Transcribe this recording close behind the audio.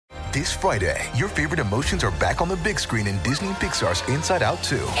This Friday, your favorite emotions are back on the big screen in Disney and Pixar's Inside Out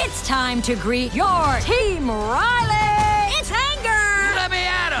 2. It's time to greet your Team Riley. It's anger. Let me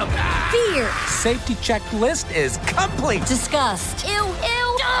at him. Fear. Safety checklist is complete. Disgust. Ew.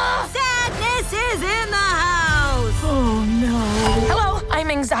 Sadness is in the house. Oh, no. Hello, I'm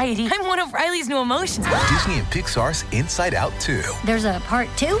anxiety. I'm one of Riley's new emotions. Disney and Pixar's Inside Out 2. There's a part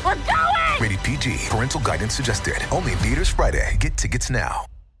 2? We're going! Rated PG. Parental guidance suggested. Only in theaters Friday. Get tickets now.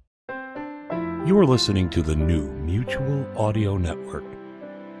 You are listening to the new Mutual Audio Network.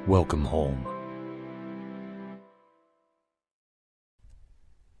 Welcome home.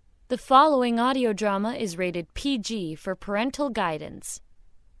 The following audio drama is rated PG for parental guidance.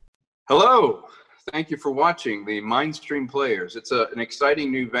 Hello. Thank you for watching the Mindstream Players. It's an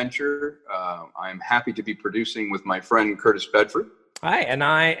exciting new venture. I'm happy to be producing with my friend Curtis Bedford. Hi, and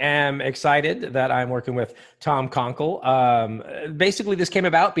I am excited that I'm working with Tom Conkle. Basically, this came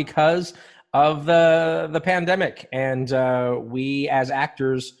about because of the pandemic, and we as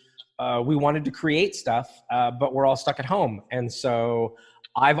actors, we wanted to create stuff, but we're all stuck at home. And so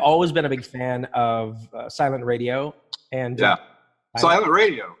I've always been a big fan of silent radio. And silent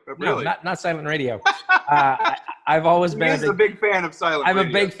radio, really? No, not silent radio. I've always been a big fan of silent radio. I'm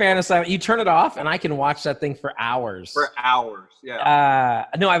a big fan of silent. You turn it off, and I can watch that thing for hours. Yeah.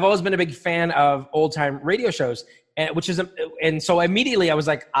 No, I've always been a big fan of old-time radio shows. And so immediately I was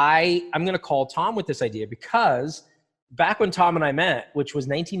like, I'm going to call Tom with this idea, because back when Tom and I met, which was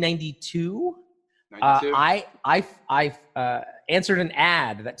 1992, I answered an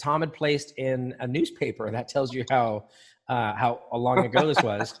ad that Tom had placed in a newspaper. That tells you how long ago this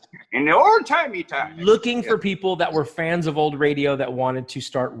was. In the old timey time. Looking for people that were fans of old radio that wanted to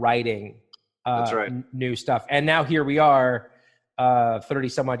start writing That's right. new stuff. And now here we are, 30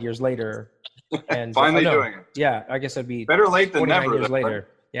 some odd years later. And finally doing it. Yeah, I guess it'd be better late than never. Years later.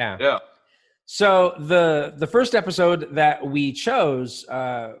 Right? Yeah. So the first episode that we chose,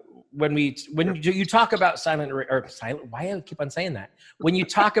 when you talk about silent, why do I keep on saying that? When you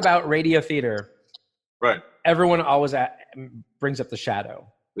talk about radio theater, right? Everyone always brings up The Shadow.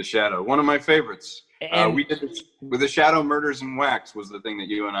 The Shadow, one of my favorites. And we did this with The Shadow. Murders in Wax was the thing that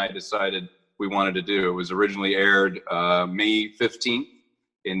you and I decided we wanted to do. It was originally aired May 15th.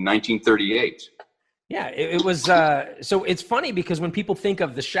 In 1938. Yeah, it was. So it's funny because when people think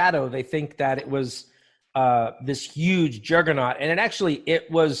of The Shadow, they think that it was this huge juggernaut, and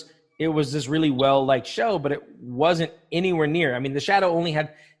it was this really well-liked show, but it wasn't anywhere near. I mean, The Shadow only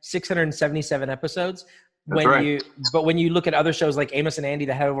had 677 episodes. That's right. But when you look at other shows like Amos and Andy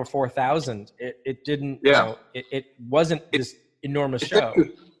that had over 4,000, it didn't. Yeah. It wasn't this enormous show.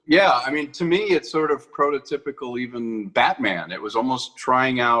 Yeah, I mean, to me, it's sort of prototypical even Batman. It was almost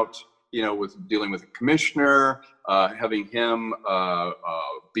trying out, with dealing with a commissioner, having him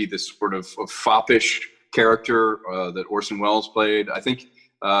be this sort of foppish character that Orson Welles played. I think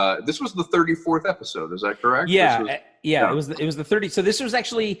this was the 34th episode. Is that correct? Yeah. It was the 30. So this was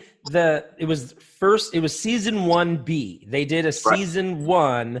actually it was season 1B. They did a season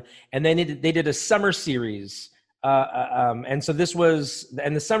 1, and then they did a summer series. And so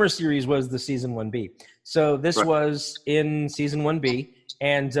the summer series was the season 1B. So this was in season 1B,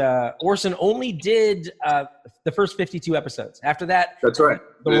 and Orson only did the first 52 episodes. After that, that's right.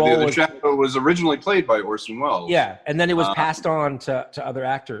 The Shadow was originally played by Orson Welles. Yeah, and then it was passed on to other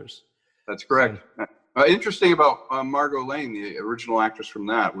actors. That's correct. So, interesting about Margot Lane, the original actress from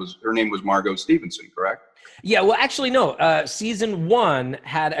that, her name was Margot Stevenson, correct? Yeah. Well, actually, no. Season 1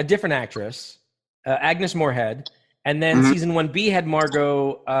 had a different actress. Agnes Moorehead, and then season 1B had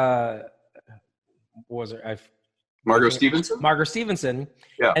Margot. What was it? Margot Stevenson. Margot Stevenson.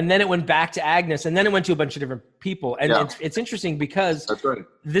 Yeah. And then it went back to Agnes, and then it went to a bunch of different people. And it's interesting because that's right.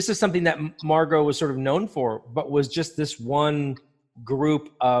 This is something that Margot was sort of known for, but was just this one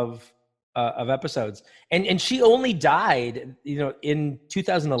group of episodes. And she only died, in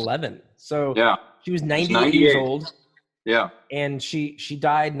 2011. So she was 98 years old. Yeah. And she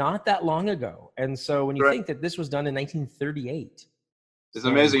died not that long ago. And so when you think that this was done in 1938. It's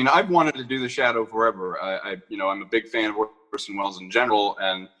amazing. I've wanted to do The Shadow forever. I'm a big fan of Orson Welles in general,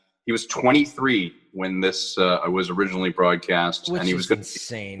 and he was 23 when this was originally broadcast. Which and he was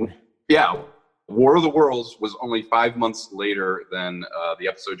insane. Yeah. War of the Worlds was only 5 months later than the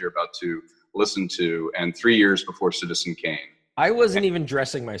episode you're about to listen to, and 3 years before Citizen Kane. I wasn't even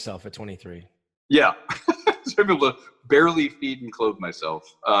dressing myself at 23. Yeah. So I'm able to barely feed and clothe myself.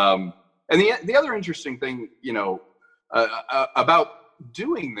 And the other interesting thing, about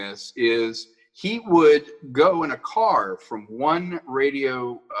doing this is he would go in a car from one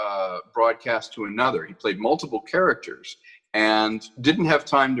radio broadcast to another. He played multiple characters. and didn't have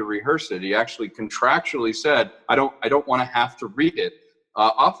time to rehearse it. He actually contractually said, I don't want to have to read it.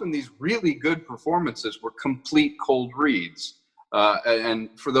 Often these really good performances were complete cold reads. And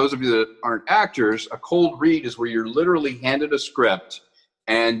for those of you that aren't actors, a cold read is where you're literally handed a script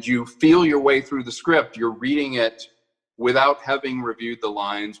and you feel your way through the script. You're reading it without having reviewed the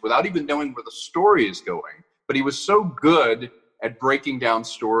lines, without even knowing where the story is going. But he was so good at breaking down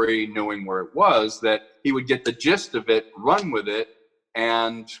story, knowing where it was, that he would get the gist of it, run with it,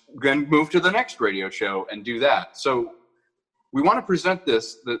 and then move to the next radio show and do that. So we want to present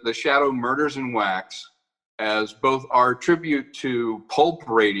this, the Shadow Murders in Wax, as both our tribute to pulp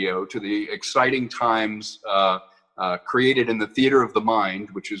radio, to the exciting times created in the theater of the mind,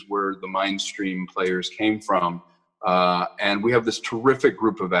 which is where the Mindstream players came from. And we have this terrific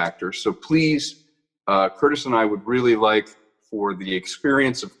group of actors. So please, Curtis and I would really like for the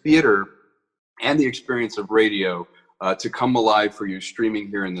experience of theater and the experience of radio to come alive for you streaming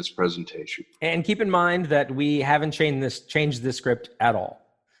here in this presentation. And keep in mind that we haven't changed this script at all.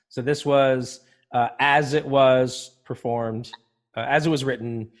 So this was as it was performed, as it was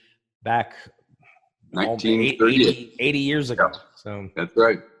written back 80 years ago. So that's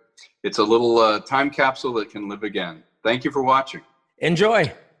right. It's a little time capsule that can live again. Thank you for watching.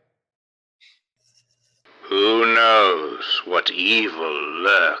 Enjoy. Who knows what evil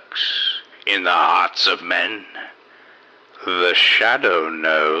lurks in the hearts of men? The Shadow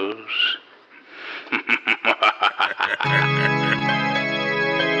knows.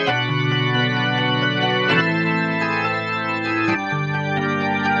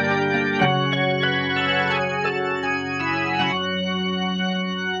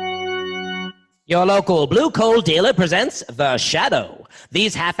 Your local blue coal dealer presents The Shadow.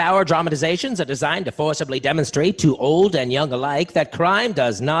 These half-hour dramatizations are designed to forcibly demonstrate to old and young alike that crime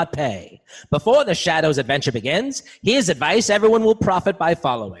does not pay. Before The Shadow's adventure begins, here's advice everyone will profit by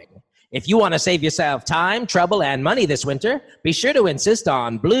following. If you want to save yourself time, trouble, and money this winter, be sure to insist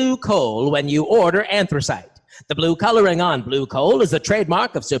on blue coal when you order anthracite. The blue coloring on blue coal is the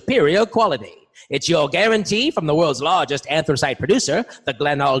trademark of superior quality. It's your guarantee from the world's largest anthracite producer, the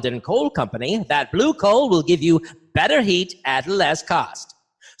Glen Alden Coal Company, that blue coal will give you better heat at less cost.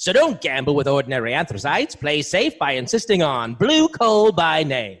 So don't gamble with ordinary anthracites. Play safe by insisting on blue coal by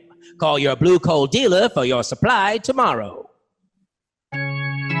name. Call your blue coal dealer for your supply tomorrow.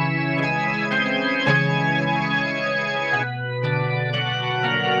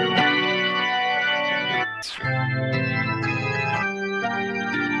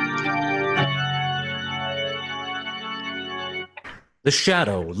 The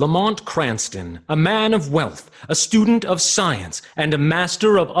Shadow, Lamont Cranston, a man of wealth, a student of science, and a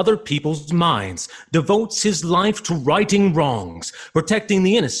master of other people's minds, devotes his life to righting wrongs, protecting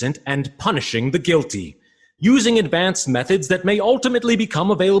the innocent, and punishing the guilty. Using advanced methods that may ultimately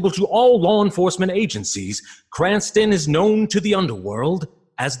become available to all law enforcement agencies, Cranston is known to the underworld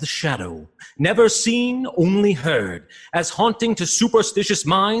as the Shadow. Never seen, only heard. As haunting to superstitious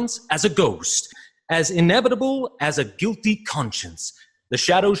minds as a ghost. As inevitable as a guilty conscience. The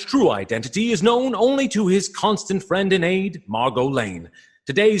Shadow's true identity is known only to his constant friend and aide, Margot Lane.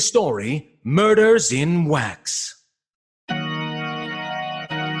 Today's story, Murders in Wax.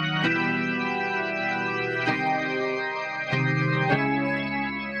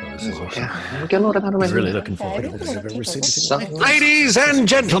 Really looking forward to this. Ladies and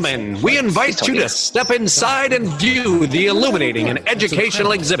gentlemen, we invite you to step inside and view the illuminating and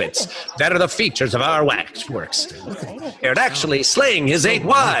educational exhibits that are the features of our waxworks. They're actually slaying his 8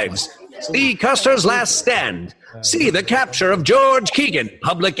 wives. See Custer's Last Stand. See the capture of George Keegan,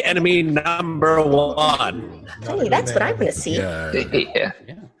 public enemy number 1. Hey, that's what I want to see. Yeah.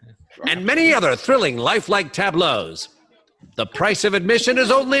 And many other thrilling lifelike tableaus. The price of admission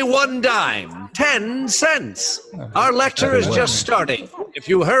is only 1 dime, 10 cents. Our lecture is just starting. If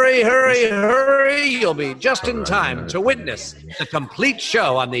you hurry, you'll be just in time to witness the complete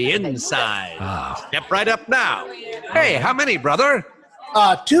show on the inside. Step right up now. Hey, how many, brother?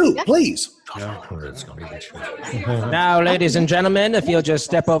 2, please. Now, ladies and gentlemen, if you'll just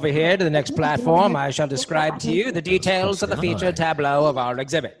step over here to the next platform, I shall describe to you the details of the featured tableau of our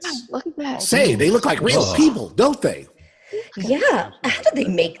exhibits. Look at that. Say, they look like real people, don't they? Yeah. How did they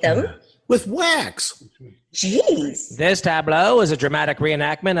make them? With wax. Jeez. This tableau is a dramatic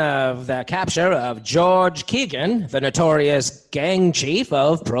reenactment of the capture of George Keegan, the notorious gang chief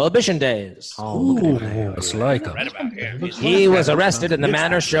of Prohibition days. It's like him. He was arrested in the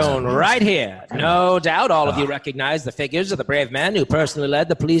manner shown right here. No doubt all of you recognize the figures of the brave men who personally led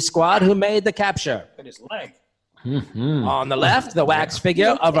the police squad who made the capture. His leg. On the left, the wax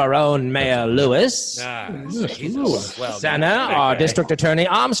figure of our own Mayor Lewis. Center, our District Attorney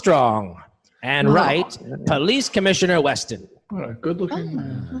Armstrong. And right, Police Commissioner Weston. What a good-looking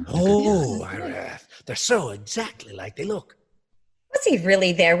man. They're so exactly like they look. Was he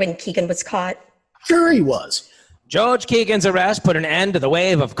really there when Keegan was caught? Sure he was. George Keegan's arrest put an end to the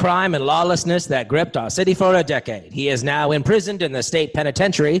wave of crime and lawlessness that gripped our city for a decade. He is now imprisoned in the state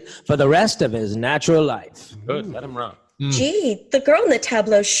penitentiary for the rest of his natural life. Good, let him run. Gee, the girl in the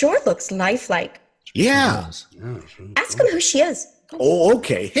tableau sure looks lifelike. Yeah. Ask him who she is. Oh,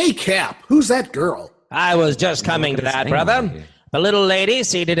 okay. Hey, Cap, who's that girl? I was just coming to that, brother. The little lady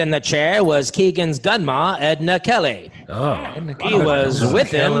seated in the chair was Keegan's gunma, Edna Kelly. He was with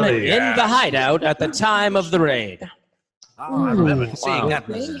him in the hideout at the time of the raid. Oh, I remember seeing that.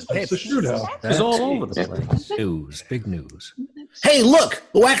 It's a shootout. It's all over the place. News, big news. Hey, look,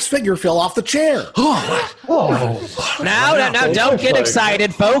 the wax figure fell off the chair. Now, don't get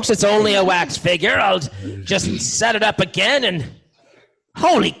excited, folks. It's only a wax figure. I'll just set it up again and...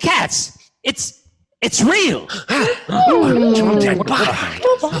 Holy cats! It's real! It's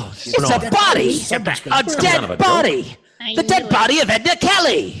a body! A dead body! The dead body of Edna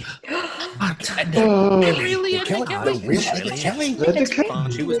Kelly! Really, Edna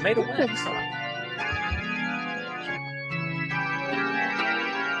Kelly? She was made of wax.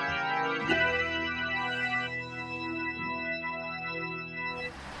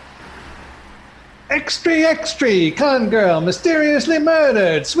 Extra, con girl mysteriously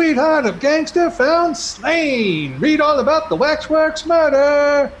murdered. Sweetheart of gangster found slain. Read all about the Waxworks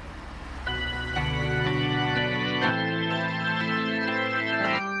murder.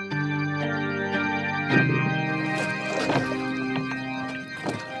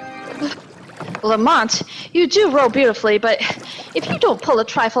 Lamont, you do row beautifully, but if you don't pull a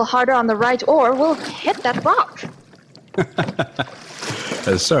trifle harder on the right oar, we'll hit that rock.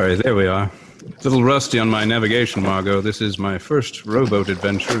 Sorry, there we are. A little rusty on my navigation, Margot. This is my first rowboat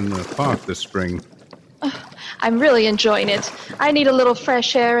adventure in the park this spring. I'm really enjoying it. I need a little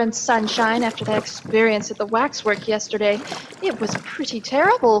fresh air and sunshine after that experience at the waxwork yesterday. It was pretty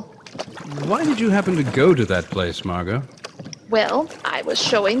terrible. Why did you happen to go to that place, Margot? Well, I was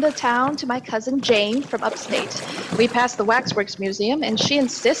showing the town to my cousin Jane from upstate. We passed the Waxworks Museum, and she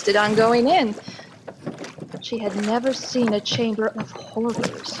insisted on going in. She had never seen a chamber of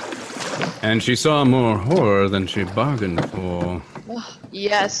horrors. And she saw more horror than she bargained for. Oh,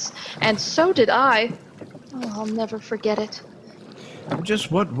 yes, and so did I. Oh, I'll never forget it.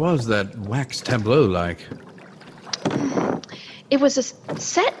 Just what was that wax tableau like? It was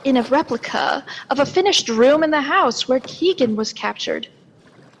set in a replica of a finished room in the house where Keegan was captured.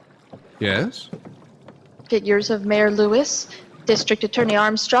 Yes? Figures of Mayor Lewis, District Attorney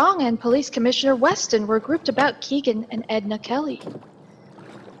Armstrong, and Police Commissioner Weston were grouped about Keegan and Edna Kelly.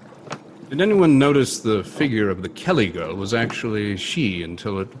 Did anyone notice the figure of the Kelly girl was actually she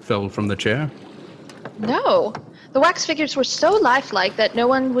until it fell from the chair? No. The wax figures were so lifelike that no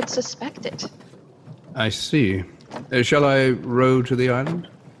one would suspect it. I see. Shall I row to the island?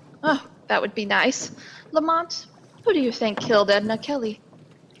 Oh, that would be nice. Lamont, who do you think killed Edna Kelly?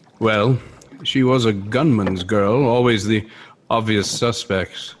 Well, she was a gunman's girl, always the obvious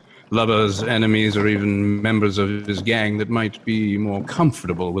suspects. Lovers, enemies, or even members of his gang that might be more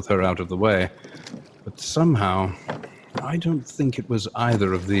comfortable with her out of the way. But somehow, I don't think it was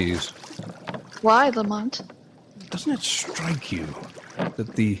either of these. Why, Lamont? Doesn't it strike you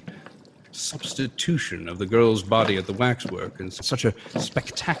that the substitution of the girl's body at the waxwork in such a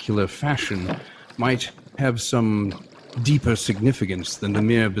spectacular fashion might have some deeper significance than the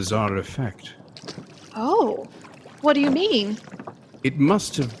mere bizarre effect? Oh, what do you mean? It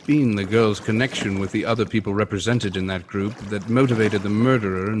must have been the girl's connection with the other people represented in that group that motivated the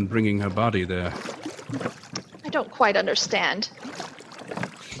murderer in bringing her body there. I don't quite understand.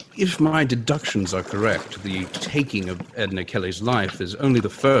 If my deductions are correct, the taking of Edna Kelly's life is only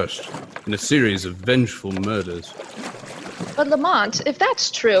the first in a series of vengeful murders. But Lamont, if that's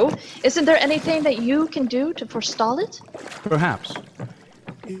true, isn't there anything that you can do to forestall it? Perhaps.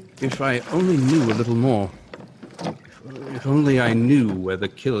 If I only knew a little more. If only I knew where the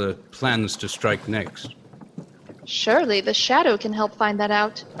killer plans to strike next. Surely the Shadow can help find that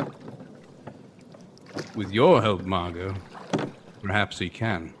out. With your help, Margot, perhaps he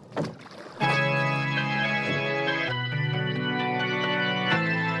can.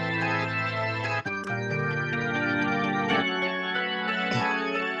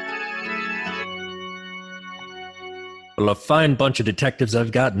 Well, a fine bunch of detectives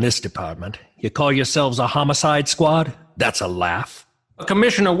I've got in this department. You call yourselves a homicide squad? That's a laugh.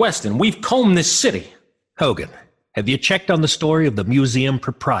 Commissioner Weston, we've combed this city. Hogan, Have you checked on the story of the museum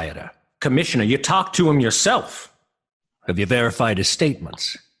proprietor? Commissioner, you talked to him yourself. Have you verified his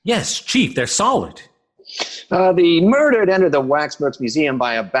statements? Yes, Chief, they're solid. The murdered entered the Waxworks Museum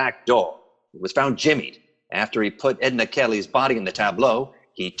by a back door. He was found jimmied. After he put Edna Kelly's body in the tableau,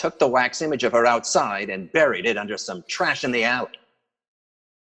 he took the wax image of her outside and buried it under some trash in the alley.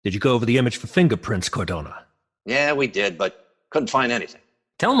 Did you go over the image for fingerprints, Cordona? Yeah, we did, but couldn't find anything.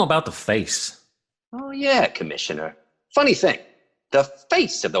 Tell him about the face. Oh, yeah, Commissioner. Funny thing, the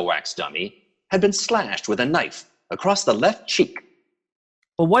face of the wax dummy had been slashed with a knife across the left cheek.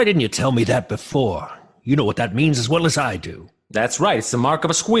 Well, why didn't you tell me that before? You know what that means as well as I do. That's right, it's the mark of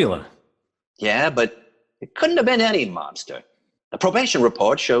a squealer. Yeah, but it couldn't have been any mobster. The probation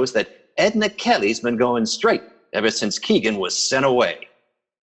report shows that Edna Kelly's been going straight ever since Keegan was sent away.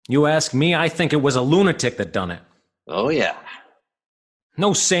 You ask me, I think it was a lunatic that done it. Oh, yeah.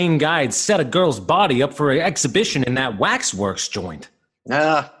 No sane guy'd set a girl's body up for an exhibition in that waxworks joint.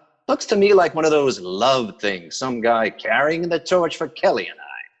 Looks to me like one of those love things, some guy carrying the torch for Kelly and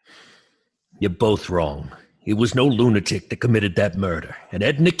I. You're both wrong. It was no lunatic that committed that murder, and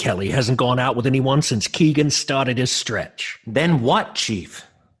Edna Kelly hasn't gone out with anyone since Keegan started his stretch. Then what, Chief?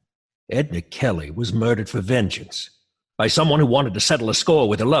 Edna Kelly was murdered for vengeance by someone who wanted to settle a score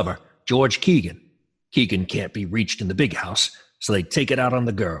with her lover, George Keegan. Keegan can't be reached in the big house, so they take it out on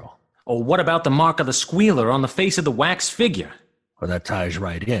the girl. Oh, what about the mark of the squealer on the face of the wax figure? Well, that ties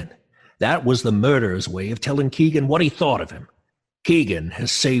right in. That was the murderer's way of telling Keegan what he thought of him. Keegan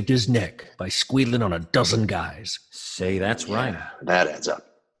has saved his neck by squealing on a dozen guys. Say that's right. That adds up.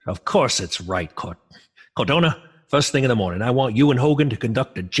 Of course it's right, Cordona. First thing in the morning, I want you and Hogan to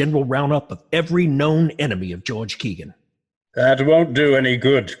conduct a general roundup of every known enemy of George Keegan. That won't do any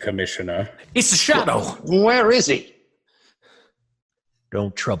good, Commissioner. It's the Shadow. Where is he?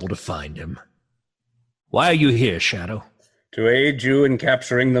 Don't trouble to find him. Why are you here, Shadow? To aid you in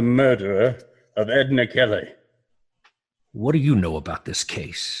capturing the murderer of Edna Kelly. What do you know about this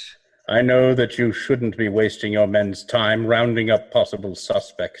case? I know that you shouldn't be wasting your men's time rounding up possible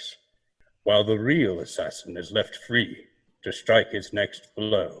suspects, while the real assassin is left free to strike his next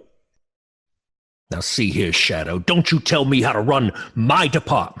blow. Now see here, Shadow, don't you tell me how to run my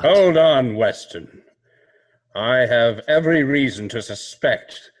department. Hold on, Weston. I have every reason to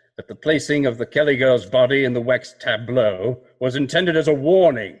suspect that the placing of the Kelly girl's body in the wax tableau was intended as a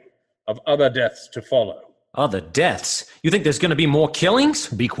warning of other deaths to follow. Other deaths? You think there's going to be more killings?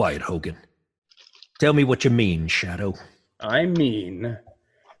 Be quiet, Hogan. Tell me what you mean, Shadow. I mean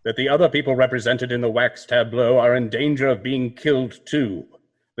that the other people represented in the wax tableau are in danger of being killed too.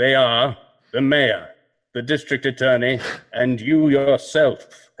 They are the mayor, the district attorney, and you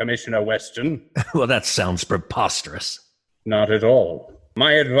yourself, Commissioner Weston. Well, that sounds preposterous. Not at all.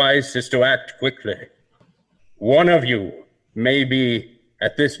 My advice is to act quickly. One of you may be,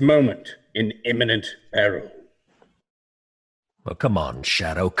 at this moment, in imminent peril. Well, come on,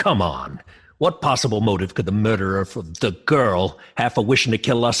 Shadow, come on. What possible motive could the murderer for the girl have for wishing to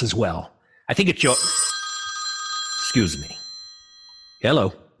kill us as well? I think it's your... Excuse me.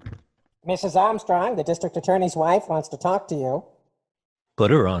 Hello. Mrs. Armstrong, the district attorney's wife, wants to talk to you.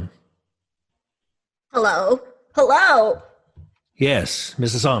 Put her on. Hello? Hello? Yes,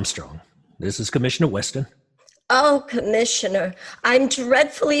 Mrs. Armstrong. This is Commissioner Weston. Oh, Commissioner, I'm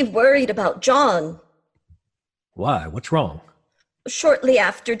dreadfully worried about John. Why? What's wrong? Shortly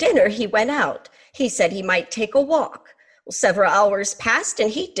after dinner, he went out. He said he might take a walk. Several hours passed and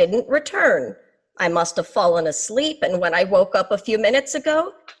he didn't return. I must have fallen asleep, and when I woke up a few minutes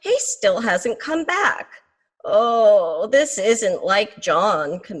ago, he still hasn't come back. Oh, this isn't like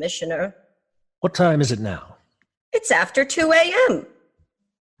John, Commissioner. What time is it now? It's after 2 a.m.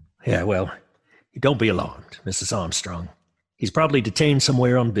 Yeah, well, don't be alarmed, Mrs. Armstrong. He's probably detained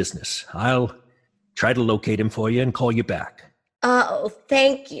somewhere on business. I'll try to locate him for you and call you back. Oh,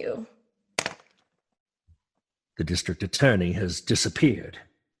 thank you. The district attorney has disappeared.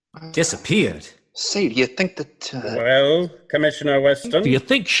 Disappeared? Say, do you think that... Well, Commissioner Weston? Do you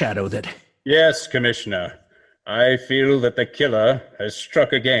think, Shadow, that... Yes, Commissioner. I feel that the killer has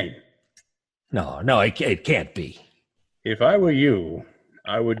struck again. No, it can't be. If I were you,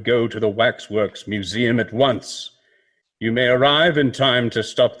 I would go to the Waxworks Museum at once. You may arrive in time to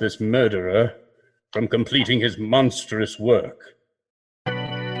stop this murderer from completing his monstrous work.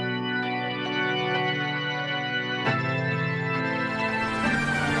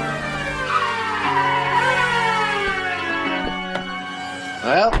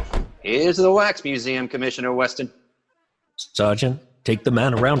 Well, here's the Wax Museum, Commissioner Weston. Sergeant, take the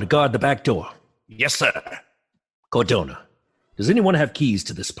man around to guard the back door. Yes, sir. Cordona, does anyone have keys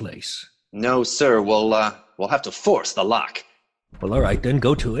to this place? No, sir. We'll We'll have to force the lock. Well, all right, then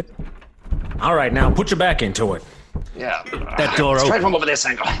go to it. All right, now put your back into it. Yeah. That door Let's open. try from over this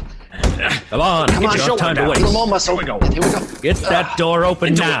angle. Come on, Come on, get show your time to down. waste. A little more muscle. Here we go. Here we go. Get that door open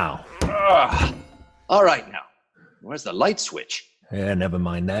Into now. All right, now. Where's the light switch? Yeah, never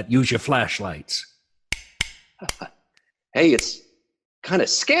mind that. Use your flashlights. Hey, it's kind of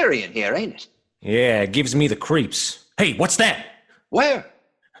scary in here, ain't it? Yeah, it gives me the creeps. Hey, what's that? Where?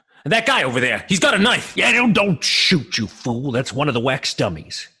 That guy over there. He's got a knife. Yeah, don't shoot, you fool. That's one of the wax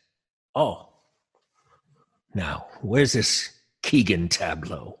dummies. Oh. Now, where's this Keegan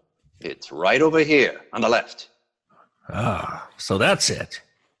tableau? It's right over here, on the left. Ah, so that's it.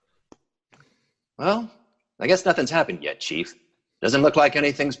 Well, I guess nothing's happened yet, Chief. Doesn't look like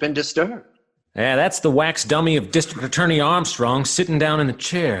anything's been disturbed. Yeah, that's the wax dummy of District Attorney Armstrong sitting down in a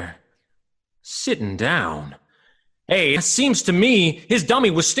chair. Sitting down? Hey, it seems to me his dummy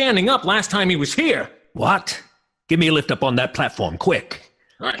was standing up last time he was here. What? Give me a lift up on that platform, quick.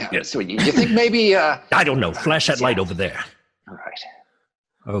 Yeah, so you think maybe, I don't know. Flash that light over there. All right.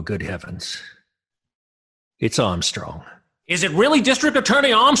 Oh, good heavens. It's Armstrong. Is it really District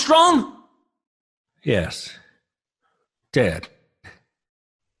Attorney Armstrong? Yes. Dead.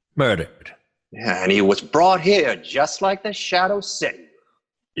 Murdered. Yeah, and he was brought here just like the Shadow said.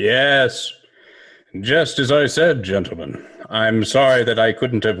 Yes. Just as I said, gentlemen. I'm sorry that I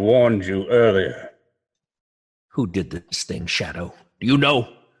couldn't have warned you earlier. Who did this thing, Shadow? Do you know?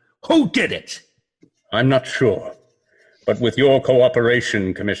 Who did it? I'm not sure. But with your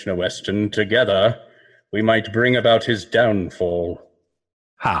cooperation, Commissioner Weston, together, we might bring about his downfall.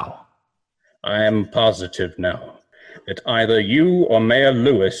 How? I am positive now that either you or Mayor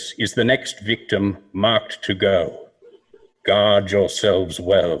Lewis is the next victim marked to go. Guard yourselves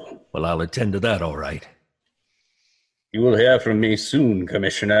well. Well, I'll attend to that, all right. You will hear from me soon,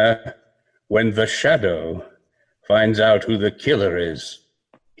 Commissioner. When the Shadow finds out who the killer is,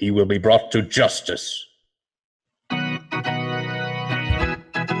 he will be brought to justice.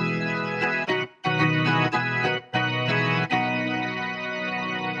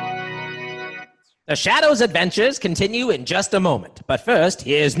 The Shadow's adventures continue in just a moment. But first,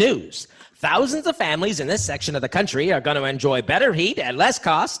 here's news. Thousands of families in this section of the country are going to enjoy better heat at less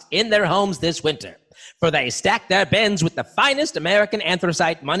cost in their homes this winter. For they stack their bins with the finest American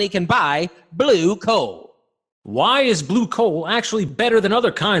anthracite money can buy, blue coal. Why is blue coal actually better than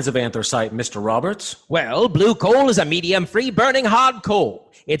other kinds of anthracite, Mr. Roberts? Well, blue coal is a medium-free burning hard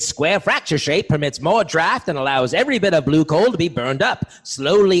coal. Its square fracture shape permits more draft and allows every bit of blue coal to be burned up,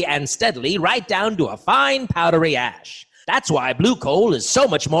 slowly and steadily, right down to a fine powdery ash. That's why blue coal is so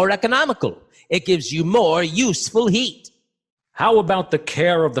much more economical. It gives you more useful heat. How about the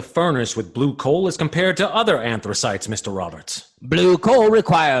care of the furnace with blue coal as compared to other anthracites, Mr. Roberts? Blue coal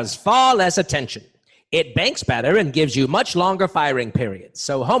requires far less attention. It banks better and gives you much longer firing periods,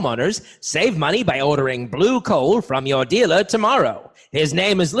 so homeowners save money by ordering blue coal from your dealer tomorrow. His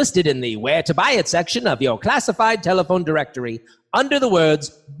name is listed in the Where to Buy It section of your classified telephone directory under the words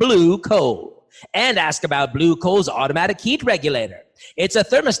blue coal. And ask about blue coal's automatic heat regulator. It's a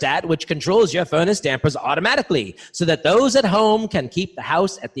thermostat which controls your furnace dampers automatically so that those at home can keep the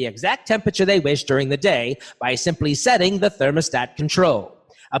house at the exact temperature they wish during the day by simply setting the thermostat control.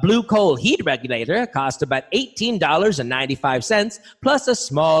 A blue coal heat regulator costs about $18.95 plus a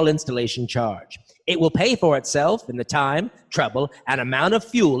small installation charge. It will pay for itself in the time, trouble, and amount of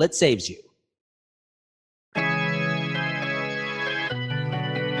fuel it saves you.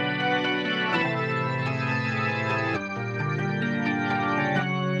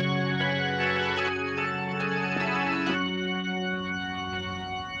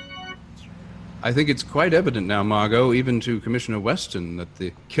 I think it's quite evident now, Margot, even to Commissioner Weston, that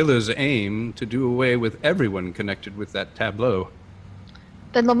the killers aim to do away with everyone connected with that tableau.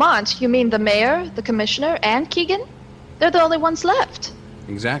 Then Lamont, you mean the mayor, the commissioner, and Keegan? They're the only ones left.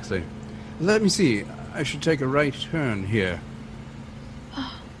 Exactly. Let me see. I should take a right turn here.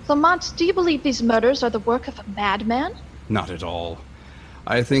 Lamont, do you believe these murders are the work of a madman? Not at all.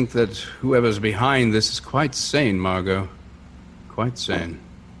 I think that whoever's behind this is quite sane, Margot. Quite sane.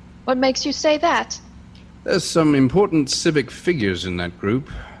 What makes you say that? There's some important civic figures in that group.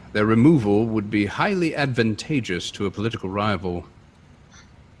 Their removal would be highly advantageous to a political rival.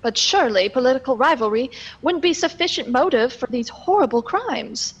 But surely political rivalry wouldn't be sufficient motive for these horrible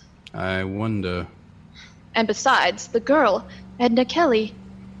crimes. I wonder. And besides, the girl, Edna Kelly,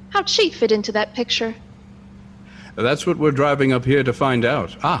 how'd she fit into that picture? That's what we're driving up here to find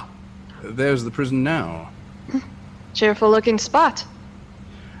out. Ah, there's the prison now. Cheerful-looking spot.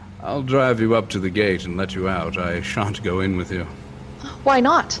 I'll drive you up to the gate and let you out. I shan't go in with you. Why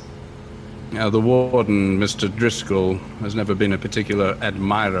not? Now, the warden, Mr. Driscoll, has never been a particular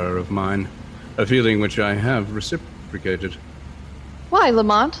admirer of mine, a feeling which I have reciprocated. Why,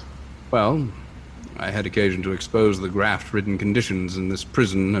 Lamont? Well, I had occasion to expose the graft-ridden conditions in this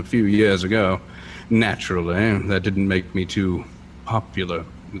prison a few years ago. Naturally, that didn't make me too popular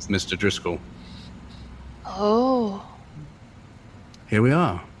with Mr. Driscoll. Oh. Here we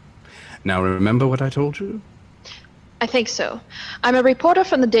are. Now remember what I told you? I think so. I'm a reporter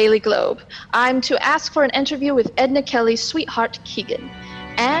from the Daily Globe. I'm to ask for an interview with Edna Kelly's sweetheart, Keegan.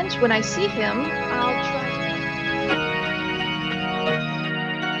 And when I see him, I'll try to...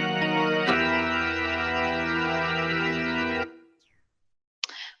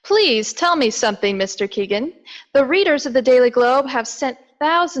 Please tell me something, Mr. Keegan. The readers of the Daily Globe have sent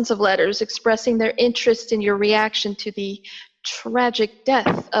thousands of letters expressing their interest in your reaction to the tragic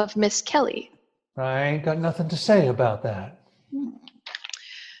death of Miss Kelly. I ain't got nothing to say about that.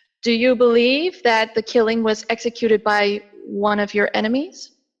 Do you believe that the killing was executed by one of your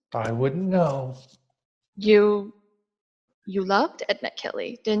enemies? I wouldn't know. You loved Edna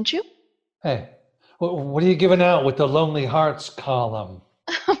Kelly, didn't you? Hey, what are you giving out with the Lonely Hearts column?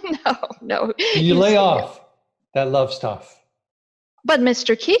 No. You lay off that love stuff. But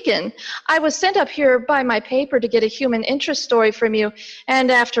Mr. Keegan, I was sent up here by my paper to get a human interest story from you,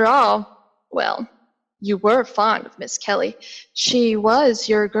 and after all, well, you were fond of Miss Kelly. She was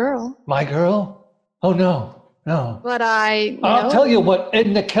your girl. My girl? Oh, no. But I'll tell you what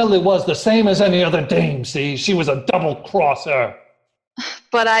Edna Kelly was, the same as any other dame, see? She was a double-crosser.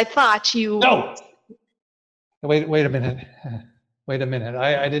 But I thought you... No! Wait a minute. Wait a minute.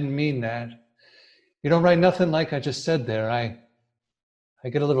 I didn't mean that. You don't write nothing like I just said there. I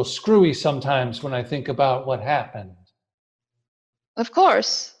get a little screwy sometimes when I think about what happened. Of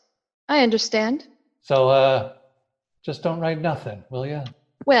course. I understand. So, just don't write nothing, will ya?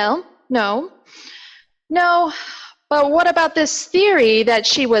 Well, no. But what about this theory that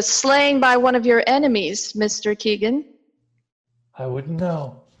she was slain by one of your enemies, Mr. Keegan? I wouldn't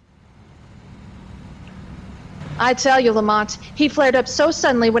know. I tell you, Lamont, he flared up so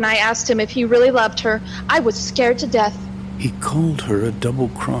suddenly when I asked him if he really loved her, I was scared to death. He called her a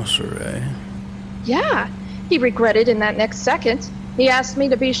double-crosser, eh? Yeah, he regretted in that next second. He asked me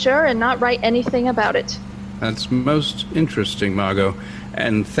to be sure and not write anything about it. That's most interesting, Margot,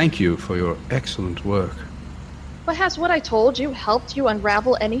 and thank you for your excellent work. But has what I told you helped you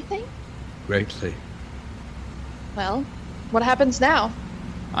unravel anything? Greatly. Well, what happens now?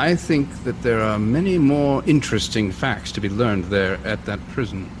 I think that there are many more interesting facts to be learned there at that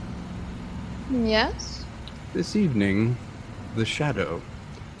prison. Yes? This evening, the Shadow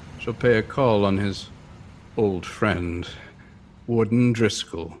shall pay a call on his old friend, Warden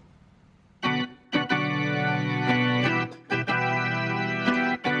Driscoll.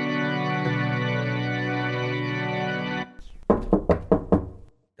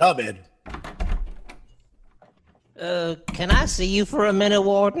 Come in. Can I see you for a minute,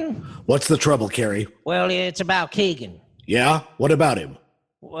 Warden? What's the trouble, Carrie? Well, it's about Keegan. Yeah? What about him?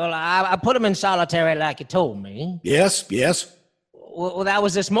 Well, I put him in solitary like you told me. Yes? Well, that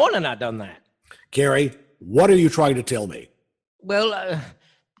was this morning I done that. Carrie, what are you trying to tell me? Well,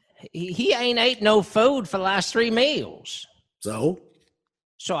 he ain't ate no food for the last 3 meals. So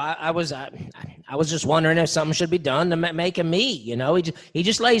I was just wondering if something should be done to make him eat. You know, he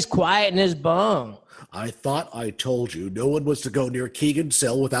just lays quiet in his bunk. I thought I told you no one was to go near Keegan's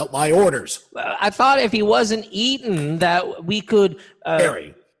cell without my orders. I thought if he wasn't eating that we could...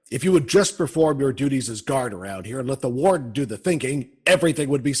 Harry, if you would just perform your duties as guard around here and let the warden do the thinking, everything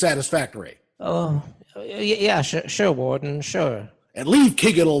would be satisfactory. Oh, yeah, sure, Warden, sure. And leave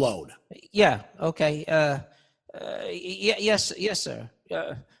Keegan alone. Yeah, okay. Yes, sir.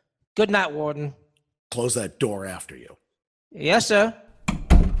 Good night, Warden. Close that door after you. Yes, sir.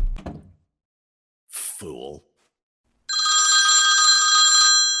 Fool.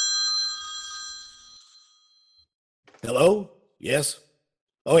 Hello? Yes?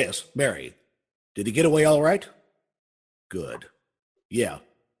 Oh, yes, Mary. Did he get away all right? Good. Yeah.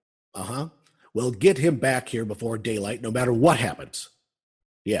 Uh-huh. Well, get him back here before daylight, no matter what happens.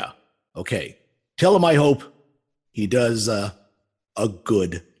 Yeah. Okay. Tell him I hope he does a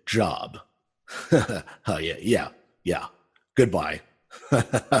good job. Oh, yeah. Goodbye.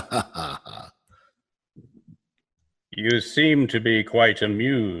 You seem to be quite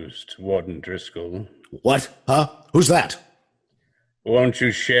amused, Warden Driscoll. What? Huh? Who's that? Won't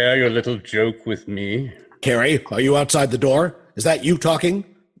you share your little joke with me? Carrie, are you outside the door? Is that you talking?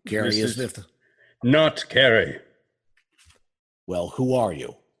 Carrie, Not Carrie. Well, who are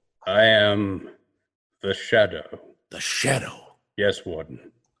you? I am the Shadow. The Shadow? Yes, Warden.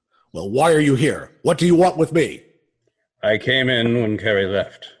 Well, why are you here? What do you want with me? I came in when Carrie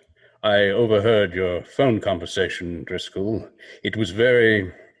left. I overheard your phone conversation, Driscoll. It was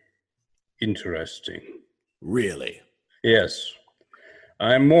very interesting. Really? Yes.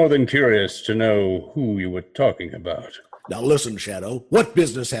 I'm more than curious to know who you were talking about. Now listen, Shadow, what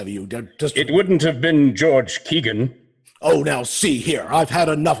business have you done? It wouldn't have been George Keegan. Oh, now see here, I've had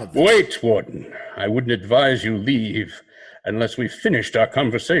enough of this. Wait, Warden. I wouldn't advise you leave unless we've finished our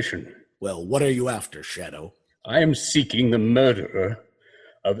conversation. Well, what are you after, Shadow? I am seeking the murderer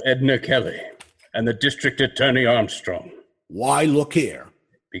of Edna Kelly and the District Attorney Armstrong. Why look here?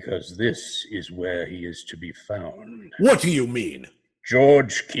 Because this is where he is to be found. What do you mean?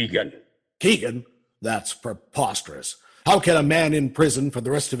 George Keegan. Keegan? That's preposterous. How can a man in prison for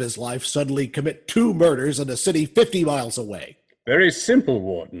the rest of his life suddenly commit 2 murders in a city 50 miles away? Very simple,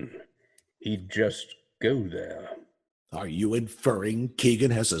 Warden. He'd just go there. Are you inferring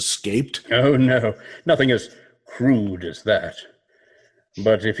Keegan has escaped? Oh, no. Nothing as crude as that.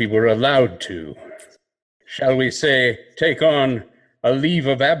 But if he were allowed to, shall we say, take on a leave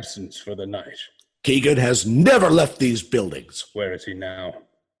of absence for the night. Keegan has never left these buildings. Where is he now?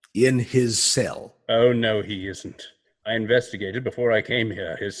 In his cell. Oh, no, he isn't. I investigated before I came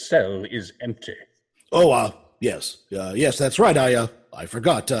here. His cell is empty. Oh, yes. Yes, that's right. I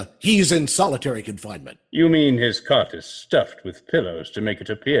forgot. He's in solitary confinement. You mean his cot is stuffed with pillows to make it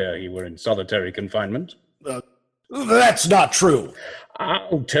appear he were in solitary confinement? That's not true.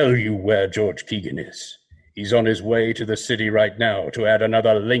 I'll tell you where George Keegan is. He's on his way to the city right now to add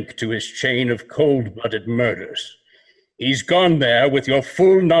another link to his chain of cold-blooded murders. He's gone there with your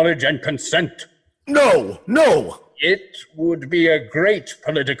full knowledge and consent. No! It would be a great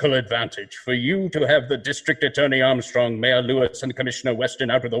political advantage for you to have the District Attorney Armstrong, Mayor Lewis, and Commissioner Weston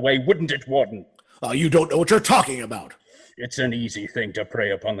out of the way, wouldn't it, Warden? You don't know what you're talking about. It's an easy thing to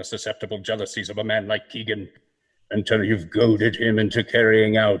prey upon the susceptible jealousies of a man like Keegan until you've goaded him into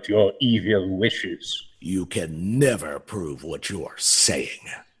carrying out your evil wishes. You can never prove what you're saying.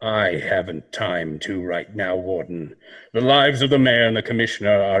 I haven't time to right now, Warden. The lives of the mayor and the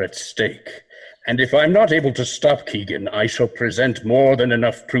commissioner are at stake. And if I'm not able to stop Keegan, I shall present more than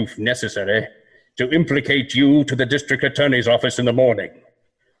enough proof necessary to implicate you to the district attorney's office in the morning.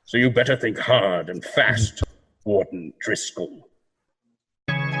 So you better think hard and fast, Warden Driscoll.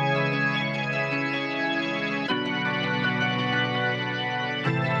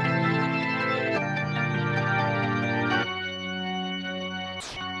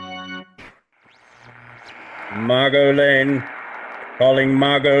 Margot Lane. Calling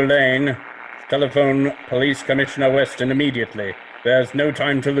Margot Lane. Telephone Police Commissioner Weston immediately. There's no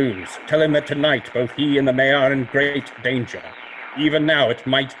time to lose. Tell him that tonight both he and the mayor are in great danger. Even now it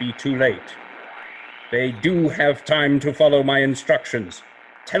might be too late. They do have time to follow my instructions.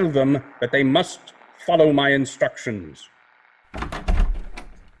 Tell them that they must follow my instructions.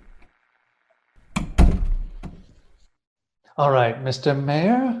 All right, Mr.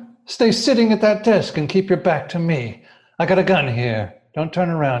 Mayor, stay sitting at that desk and keep your back to me. I got a gun here. Don't turn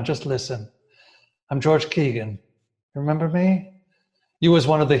around, just listen. I'm George Keegan. Remember me? You was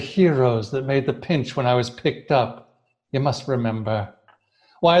one of the heroes that made the pinch when I was picked up. You must remember.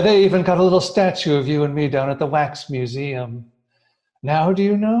 Why, they even got a little statue of you and me down at the Wax Museum. Now do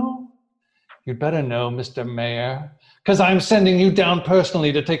you know? You'd better know, Mr. Mayor, because I'm sending you down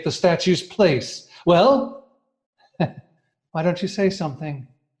personally to take the statue's place. Well, why don't you say something?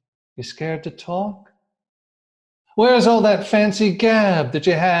 You scared to talk? Where's all that fancy gab that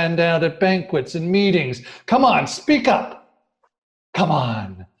you hand out at banquets and meetings? Come on, speak up. Come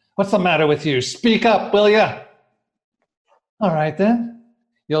on. What's the matter with you? Speak up, will ya? All right, then.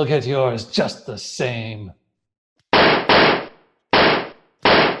 You'll get yours just the same.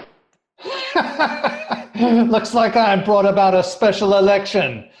 Looks like I brought about a special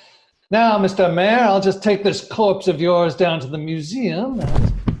election. Now, Mr. Mayor, I'll just take this corpse of yours down to the museum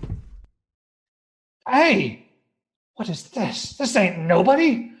and... Hey! What is this? This ain't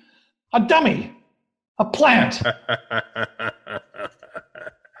nobody. A dummy. A plant.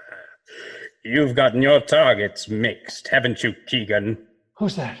 You've gotten your targets mixed, haven't you, Keegan?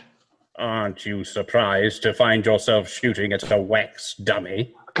 Who's that? Aren't you surprised to find yourself shooting at a wax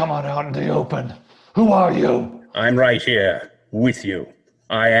dummy? Come on out in the open. Who are you? I'm right here, with you.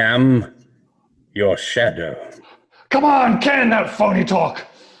 I am your shadow. Come on, can that phony talk.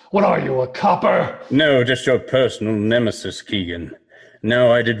 What are you, a copper? No, just your personal nemesis, Keegan.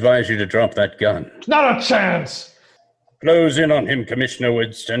 No, I'd advise you to drop that gun. Not a chance! Close in on him, Commissioner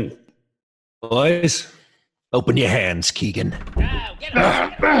Woodston. Boys, open your hands, Keegan. Come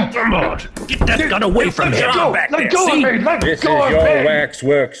on, Get that gun away from him! Let go of me! Let This is go of your me!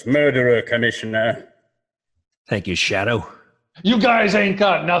 Waxworks murderer, Commissioner. Thank you, Shadow. You guys ain't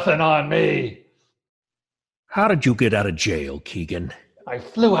got nothing on me. How did you get out of jail, Keegan? I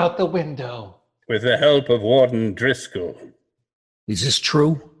flew out the window. With the help of Warden Driscoll. Is this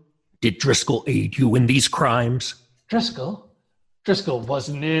true? Did Driscoll aid you in these crimes? Driscoll? Driscoll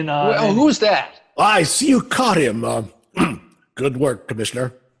wasn't in on... Well, who's that? I see you caught him. Good work,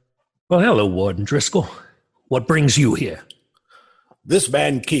 Commissioner. Well, hello, Warden Driscoll. What brings you here? This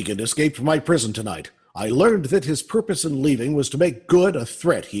man Keegan escaped from my prison tonight. I learned that his purpose in leaving was to make good a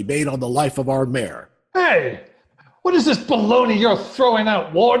threat he made on the life of our mayor. Hey! What is this baloney you're throwing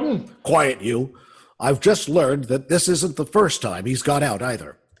out, Warden? Quiet, you. I've just learned that this isn't the first time he's got out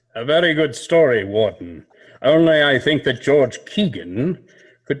either. A very good story, Warden. Only I think that George Keegan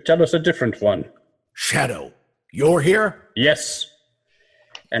could tell us a different one. Shadow, you're here? Yes.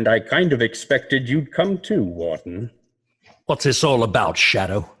 And I kind of expected you'd come too, Warden. What's this all about,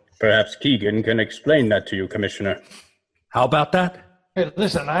 Shadow? Perhaps Keegan can explain that to you, Commissioner. How about that? Hey,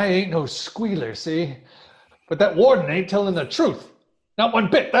 listen, I ain't no squealer, see? But that warden ain't telling the truth. Not one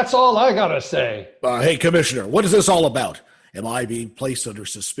bit. That's all I gotta say. Hey, Commissioner, what is this all about? Am I being placed under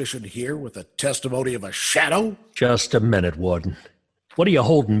suspicion here with the testimony of a shadow? Just a minute, Warden. What are you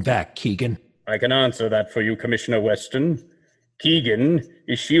holding back, Keegan? I can answer that for you, Commissioner Weston. Keegan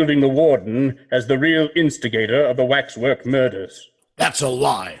is shielding the Warden as the real instigator of the Waxwork murders. That's a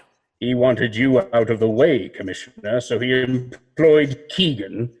lie. He wanted you out of the way, Commissioner, so he employed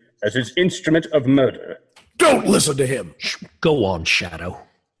Keegan as his instrument of murder. Don't listen to him. Go on, Shadow.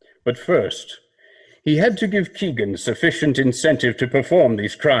 But first, he had to give Keegan sufficient incentive to perform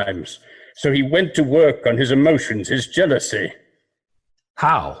these crimes, so he went to work on his emotions, his jealousy.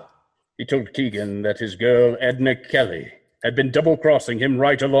 How? He told Keegan that his girl, Edna Kelly, had been double-crossing him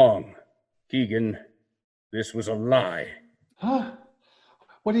right along. Keegan, this was a lie. Huh?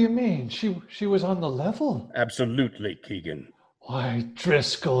 What do you mean? She was on the level? Absolutely, Keegan. Why,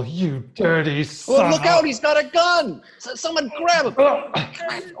 Driscoll, you dirty son. Well, look out, he's got a gun! Someone grab him!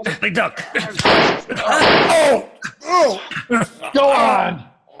 They duck.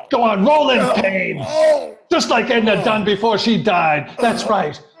 Go on, roll in pain. Just like Edna done before she died. That's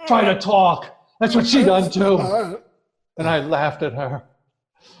right, try to talk. That's what she done too. And I laughed at her.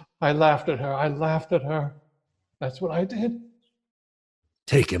 That's what I did.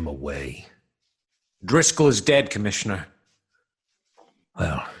 Take him away. Driscoll is dead, Commissioner.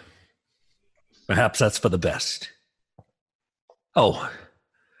 Well, perhaps that's for the best. Oh,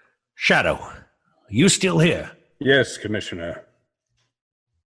 Shadow, are you still here? Yes, Commissioner.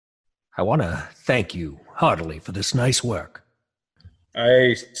 I want to thank you heartily for this nice work.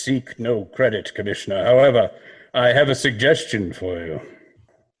 I seek no credit, Commissioner. However, I have a suggestion for you.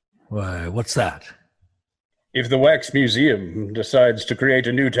 Why, what's that? If the Wax Museum decides to create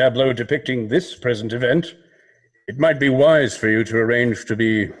a new tableau depicting this present event, it might be wise for you to arrange to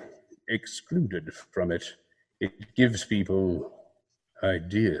be excluded from it. It gives people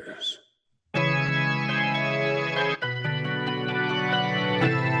ideas.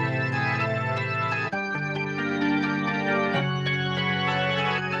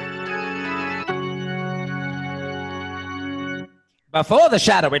 Before the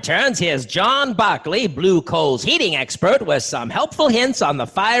Shadow returns, here's John Barkley, Blue Coal's heating expert, with some helpful hints on the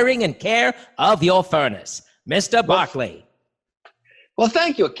firing and care of your furnace. Mr. Barkley. Well,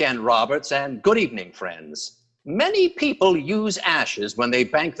 thank you, Ken Roberts, and good evening, friends. Many people use ashes when they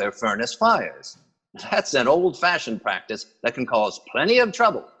bank their furnace fires. That's an old-fashioned practice that can cause plenty of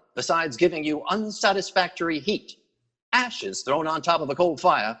trouble, besides giving you unsatisfactory heat. Ashes thrown on top of a coal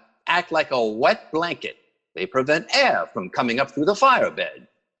fire act like a wet blanket. They prevent air from coming up through the fire bed,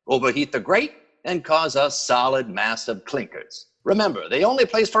 overheat the grate, and cause a solid mass of clinkers. Remember, the only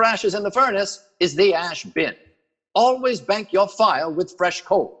place for ashes in the furnace is the ash bin. Always bank your fire with fresh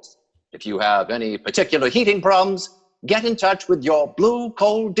coals. If you have any particular heating problems, get in touch with your Blue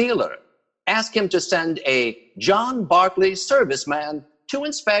Coal dealer. Ask him to send a John Barkley serviceman to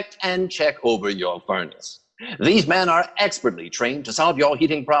inspect and check over your furnace. These men are expertly trained to solve your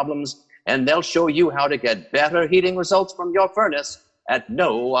heating problems, and they'll show you how to get better heating results from your furnace at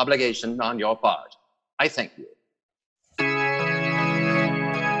no obligation on your part. I thank you.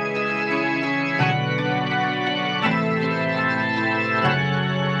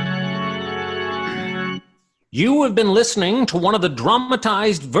 You have been listening to one of the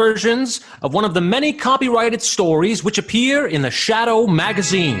dramatized versions of one of the many copyrighted stories which appear in the Shadow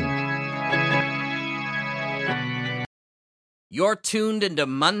magazine. You're tuned into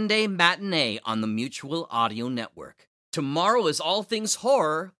Monday Matinee on the Mutual Audio Network. Tomorrow is All Things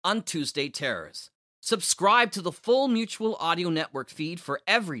Horror on Tuesday Terrors. Subscribe to the full Mutual Audio Network feed for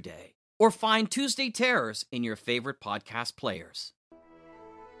every day, or find Tuesday Terrors in your favorite podcast players.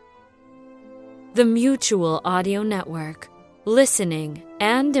 The Mutual Audio Network. Listening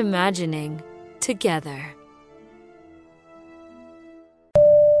and imagining together.